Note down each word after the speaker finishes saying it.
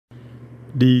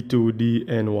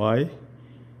D2DNY,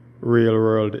 Real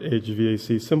World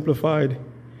HVAC Simplified.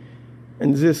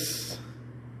 And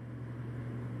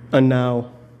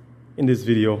now in this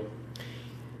video,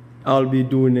 I'll be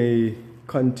doing a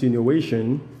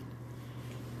continuation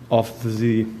of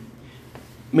the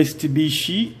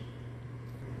Mitsubishi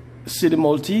City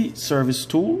Multi service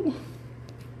tool.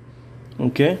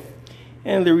 Okay,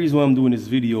 and the reason why I'm doing this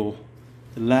video,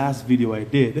 the last video I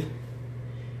did,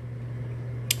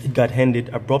 it got ended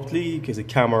abruptly because the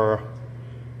camera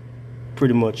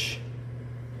pretty much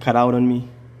cut out on me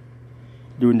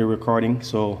during the recording,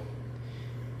 so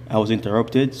I was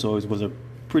interrupted. So it was a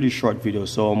pretty short video,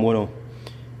 so I'm gonna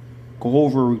go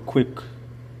over real quick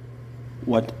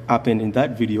what happened in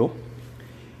that video,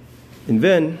 and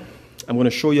then I'm gonna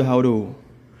show you how to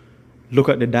look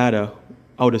at the data,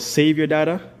 how to save your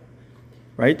data,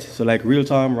 right? So like real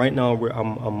time right now,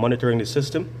 I'm monitoring the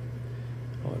system.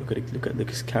 Oh, look at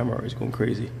this camera, it's going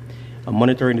crazy. I'm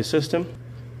monitoring the system,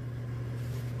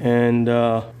 and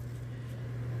I'm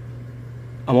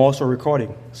also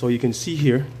recording. So you can see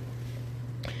here,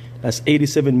 that's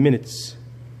 87 minutes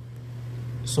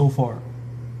so far.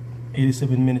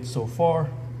 87 minutes so far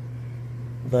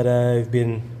that I've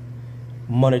been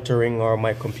monitoring, or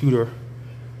my computer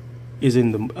is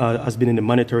in the has been in the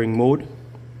monitoring mode.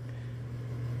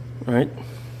 All right.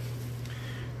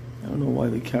 I don't know why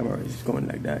the camera is going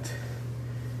like that,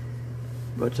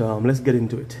 but let's get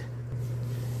into it.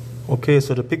 Okay,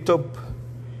 so to pick up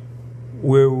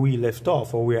where we left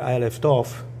off, or where I left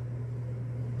off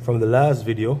from the last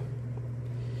video,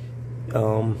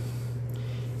 and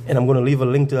I'm going to leave a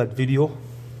link to that video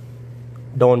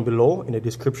down below in the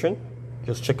description.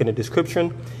 Just check in the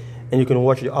description and you can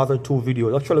watch the other two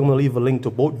videos. Actually, I'm going to leave a link to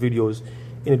both videos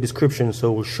in the description,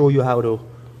 so we'll show you how to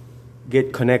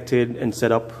get connected and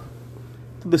set up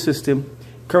to the system.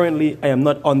 Currently, I am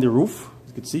not on the roof. As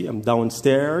you can see, I'm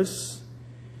downstairs.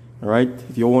 All right,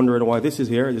 if you're wondering why this is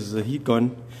here, this is a heat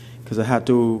gun, because I had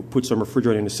to put some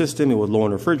refrigerant in the system. It was low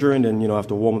on refrigerant, and I have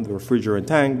to warm up the refrigerant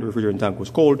tank. The refrigerant tank was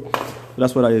cold, so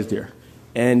that's what that is there.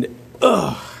 And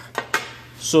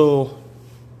so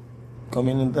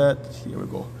coming in that, here we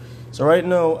go. So right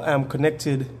now I'm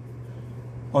connected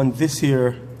on this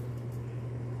here,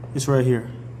 this right here,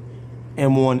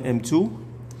 M1, M2,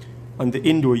 on the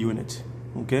indoor unit.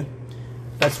 Okay,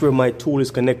 that's where my tool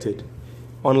is connected.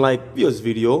 Unlike this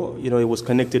video, it was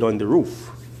connected on the roof.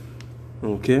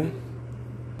 Okay,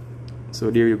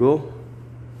 so there you go.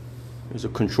 There's a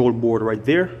control board right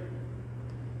there,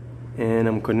 and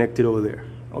I'm connected over there.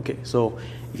 Okay, so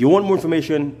if you want more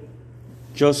information,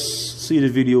 just see the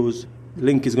videos. The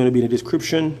link is going to be in the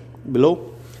description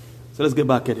below. So let's get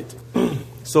back at it.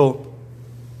 So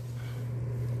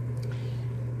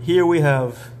here we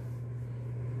have,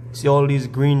 see all these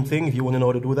green things. If you want to know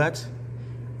how to do that,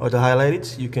 or to highlight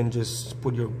it, you can just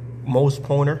put your mouse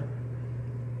pointer,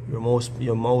 your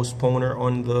mouse pointer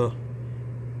on the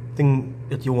thing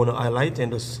that you want to highlight,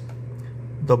 and just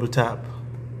double tap.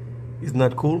 Isn't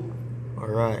that cool? All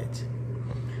right.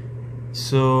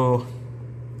 So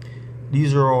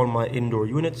these are all my indoor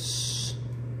units.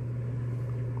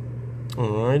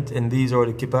 All right, and these are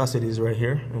the capacities right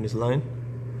here in this line.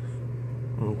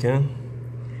 Okay.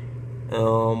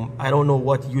 I don't know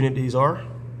what unit these are,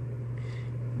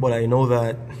 but I know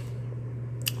that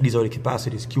these are the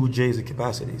capacities. QJ is the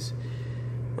capacities.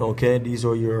 Okay, these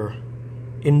are your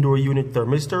indoor unit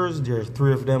thermistors. There are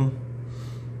 3 of them.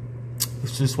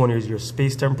 This one is your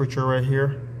space temperature right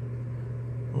here.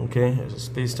 Okay, there's a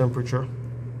space temperature.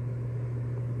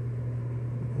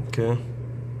 Okay.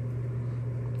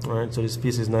 All right, so this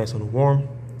piece is nice and warm.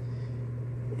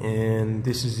 And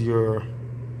this is your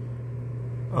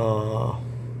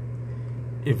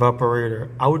evaporator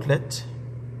outlet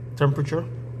temperature.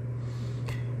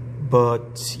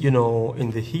 But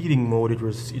in the heating mode,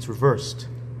 it's reversed.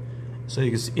 So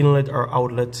you can see inlet or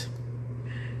outlet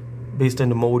based on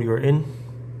the mode you're in.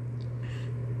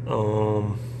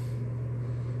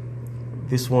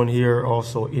 This one here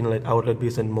also inlet outlet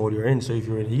based on the mode you're in. So if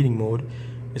you're in heating mode,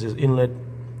 this is inlet,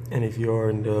 and if you're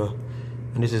in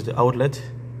and this is the outlet.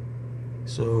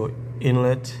 So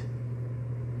inlet,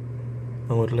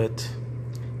 outlet,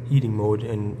 heating mode,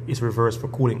 and it's reversed for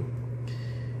cooling.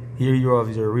 Here you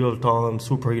have your real-time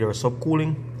superheater or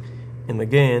subcooling, and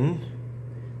again,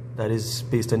 that is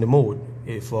based on the mode.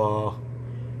 If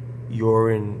you're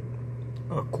in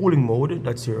cooling mode,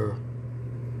 that's your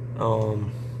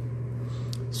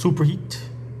superheat,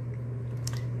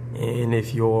 and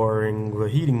if you're in the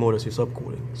heating mode, it's your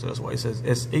subcooling. So that's why it says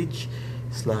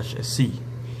SH/SC.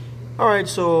 Alright,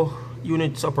 so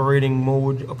units operating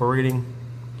mode, operating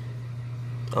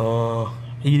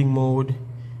heating mode,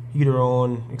 heater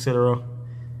on, etc.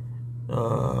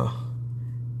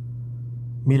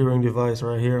 Metering device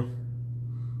right here,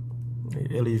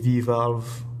 LEV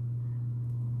valve.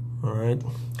 All right,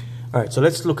 so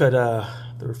let's look at the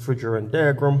refrigerant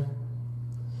diagram.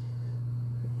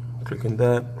 Click on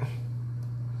that,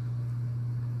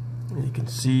 and you can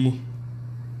see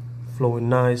flowing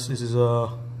nice. This is a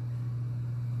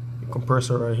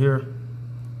compressor right here.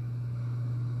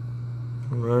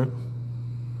 All right,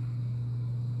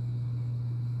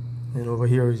 and over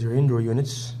here is your indoor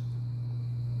units.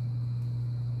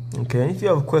 Okay, if you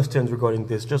have questions regarding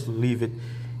this, just leave it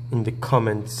in the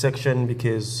comment section,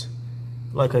 because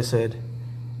like I said,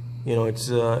 you know, it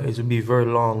would be very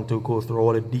long to go through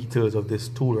all the details of this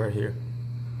tool right here.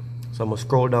 So I'm gonna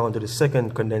scroll down to the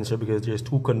second condenser, because there's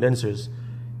 2 condensers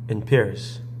in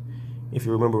pairs. If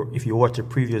you remember, if you watched the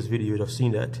previous video, you'd have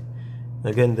seen that.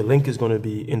 Again, the link is going to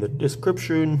be in the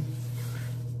description.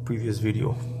 Previous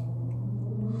video.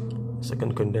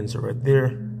 Second condenser right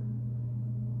there,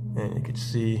 and you can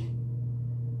see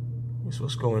this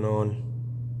what's going on.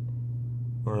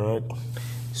 All right,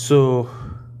 so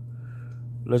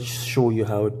let's show you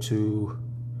how to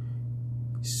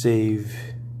save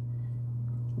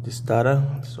this data.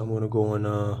 So I'm going to go on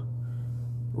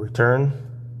return,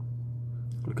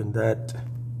 click on that,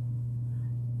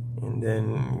 and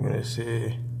then I'm going to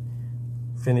say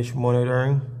finish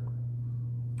monitoring.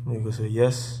 I'm going to say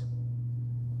yes.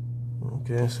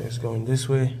 Okay, so it's going this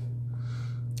way.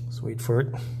 Let's wait for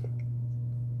it.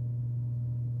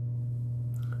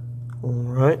 All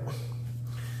right,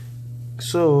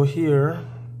 so here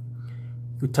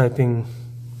you're typing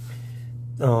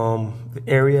the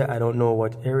area. I don't know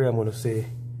what area. I'm going to say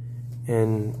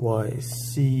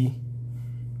NYC,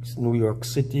 it's New York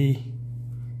City,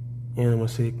 and I'm going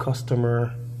to say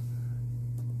customer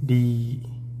D2.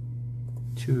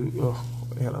 Oh,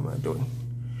 what the hell am I doing?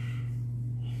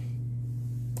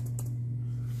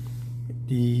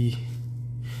 You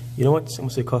know what? I'm going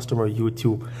to say customer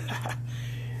YouTube.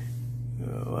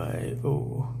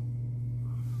 Oh.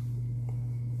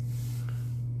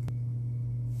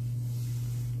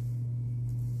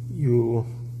 YouTube,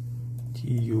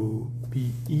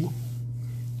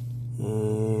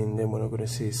 and then we're going to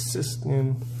say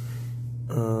system.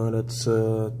 That's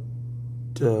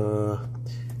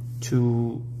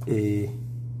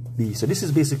 2AB. So this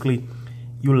is basically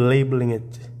you labeling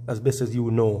it as best as you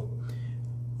know.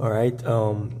 All right.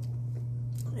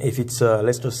 If it's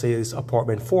let's just say it's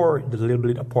apartment 4, the label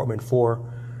it apartment 4.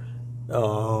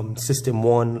 System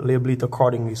 1, label it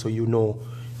accordingly, so you know.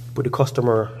 Put the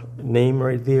customer name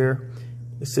right there,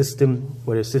 the system,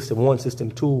 whether it's system 1, system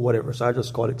 2, whatever. So I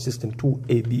just call it system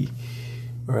 2AB.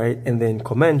 All right, and then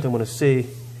comment, I'm going to say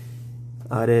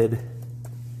added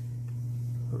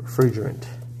refrigerant.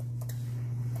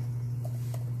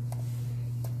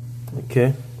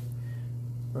 Okay.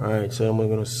 All right, so I'm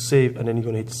going to save, and then you're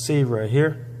going to hit save right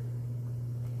here.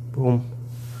 Boom.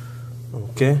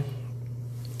 Okay.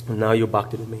 And now you're back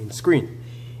to the main screen.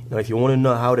 Now, if you want to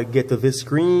know how to get to this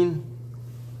screen,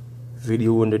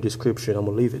 video in the description. I'm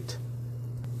gonna leave it.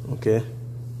 Okay.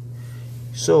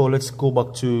 So let's go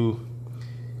back to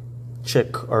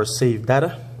check our saved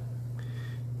data,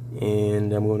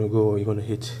 and I'm gonna go. You're gonna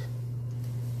hit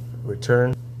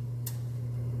return.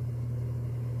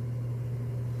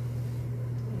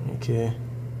 Okay.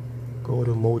 Go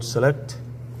to mode select,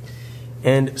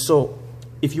 and so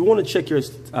if you want to check your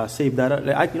saved data,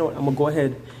 you know what, I'm gonna go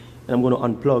ahead and I'm gonna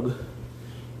unplug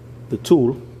the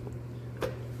tool,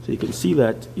 so you can see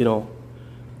that, you know,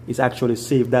 it's actually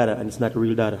saved data and it's not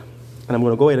real data. And I'm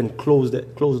gonna go ahead and close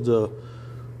the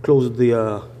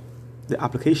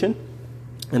application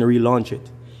and relaunch it,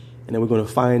 and then we're gonna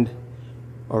find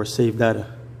our saved data.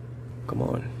 Come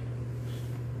on.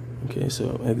 Okay,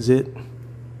 so exit.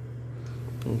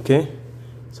 Okay,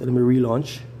 so let me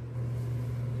relaunch.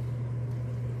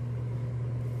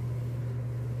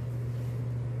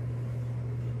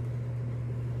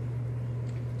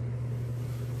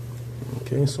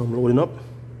 Okay, so I'm loading up.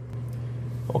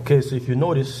 Okay, so if you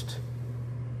noticed,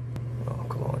 oh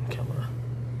come on camera,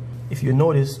 if you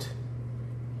noticed,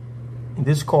 in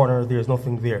this corner there's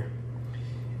nothing there.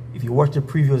 If you watch the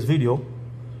previous video,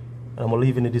 and I'm gonna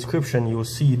leave in the description, you'll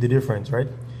see the difference, right?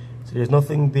 So there's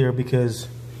nothing there because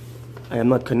I am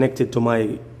not connected to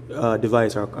my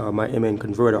device or my MN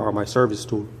converter or my service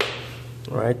tool.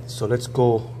 All right, so let's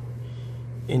go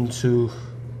into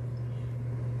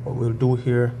what we'll do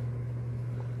here.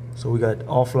 So we got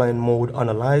offline mode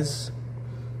analyze.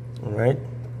 All right,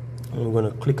 and we're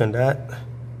gonna click on that.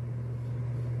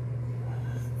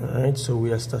 All right, so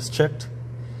that's checked.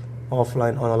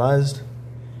 Offline analyzed.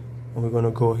 And we're going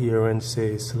to go here and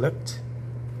say select.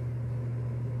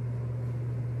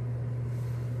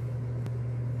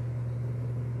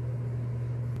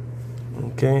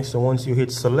 Okay, so once you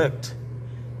hit select,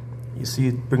 you see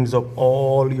it brings up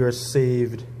all your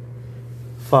saved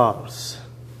files.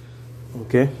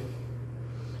 Okay,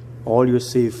 all your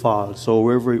saved files. So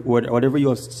whatever you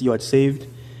had saved,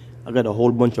 I got a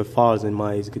whole bunch of files in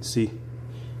mine. As you can see,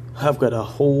 I've got a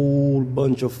whole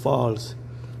bunch of files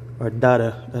or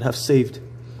data that I've saved,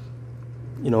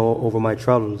 you know, over my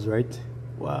travels, right?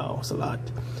 Wow, it's a lot.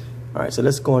 All right, so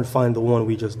let's go and find the one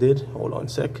we just did. Hold on a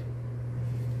sec.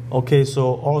 Okay,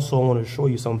 so also I want to show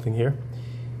you something here.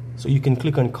 So you can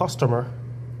click on customer,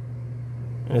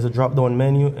 and there's a drop down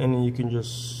menu, and you can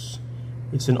just,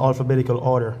 it's in alphabetical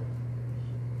order.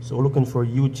 So we're looking for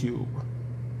YouTube.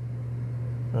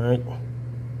 All right,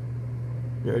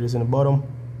 there it is in the bottom.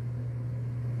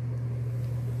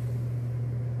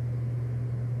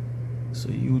 So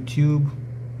YouTube,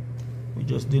 we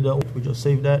just did that, we just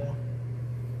saved that.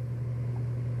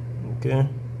 Okay,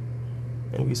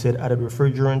 and we said added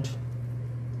refrigerant,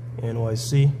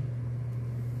 NYC.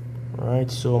 All right,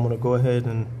 so I'm gonna go ahead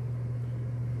and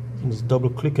just double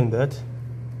click on that.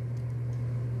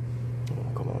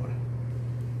 Oh, come on.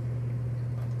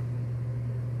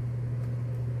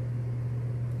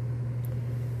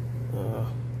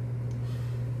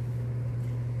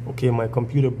 Okay, my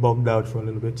computer bugged out for a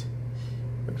little bit.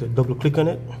 I could double click on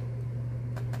it.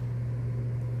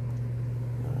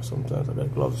 Sometimes I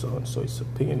got gloves on, so it's a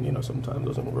pain, you know, sometimes it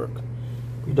doesn't work.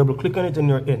 You double click on it and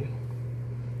you're in.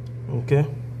 Okay,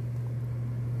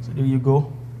 so there you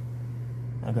go.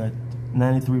 I got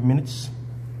 93 minutes,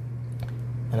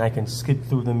 and I can skip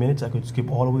through the minutes. I could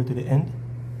skip all the way to the end.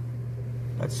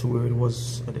 That's where it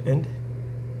was at the end.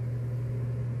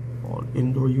 All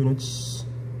indoor units.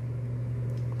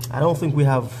 I don't think we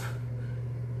have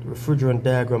the refrigerant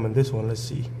diagram in this one. Let's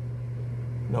see.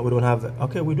 No, we don't have that.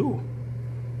 Okay, we do.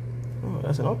 Oh,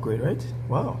 that's an upgrade, right?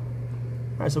 Wow. All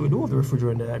right, so we do have the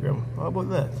refrigerant diagram. How about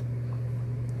that?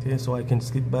 Okay, so I can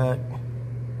skip back.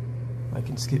 I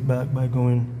can skip back by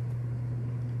going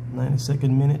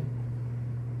 92nd minute,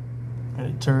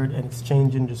 and the third, and it's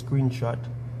changing the screenshot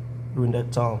during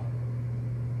that time.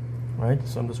 Right,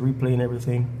 so I'm just replaying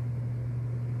everything.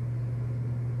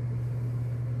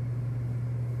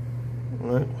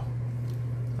 All right,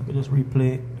 I could just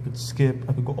replay, I could skip,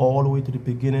 I could go all the way to the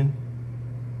beginning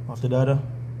of the data,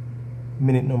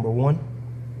 minute number 1.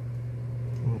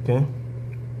 Okay,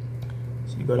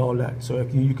 so you got all that. So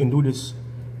if you can do this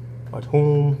at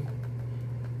home,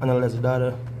 analyze the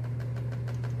data,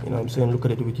 you know what I'm saying, look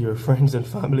at it with your friends and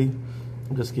family.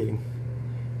 I'm just kidding.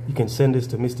 You can send this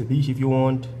to Mitsubishi if you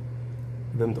want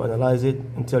them to analyze it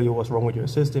and tell you what's wrong with your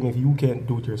system if you can't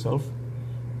do it yourself.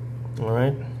 All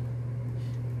right,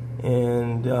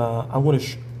 and I'm gonna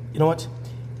you know what,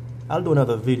 I'll do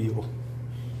another video.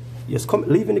 Yes,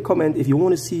 leave in the comment if you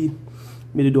want to see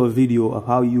me to do a video of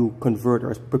how you convert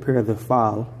or prepare the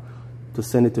file to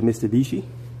send it to Mitsubishi.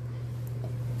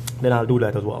 Then I'll do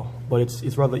that as well. But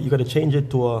it's rather, you got to change it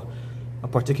to a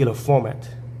particular format,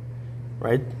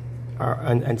 right?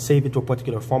 And save it to a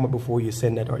particular format before you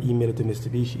send that or email it to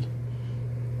Mitsubishi.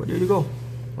 But there you go.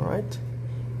 All right,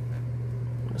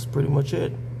 that's pretty much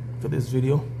it for this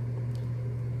video.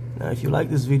 Now, if you like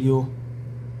this video,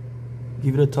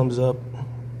 give it a thumbs up.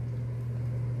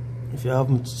 If you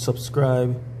haven't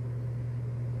subscribed,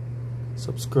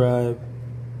 subscribe.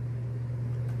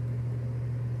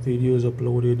 Videos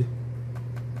uploaded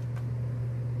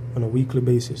on a weekly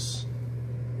basis.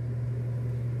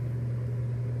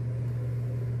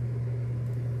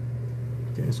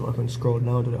 Okay, so I can scroll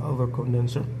down to the other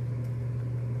condenser.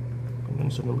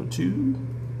 Condenser number 2.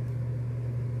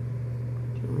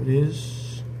 There it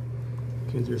is.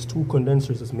 Okay, there's 2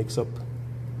 condensers that makes up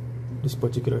this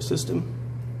particular system.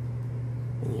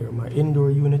 And here are my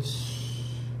indoor units.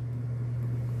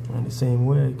 And the same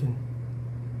way I can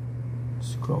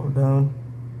scroll down.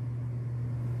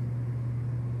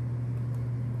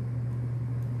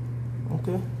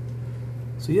 Okay,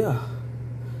 so yeah,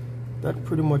 that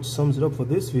pretty much sums it up for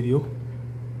this video.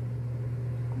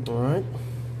 All right,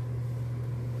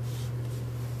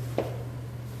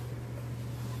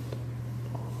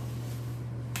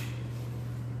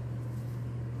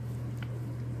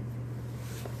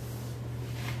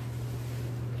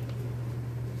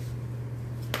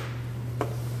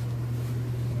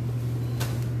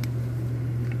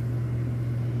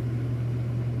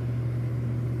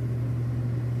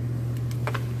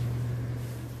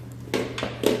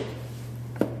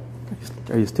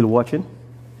 are you still watching?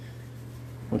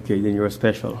 Okay, then you're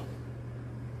special.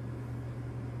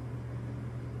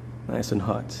 Nice and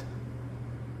hot.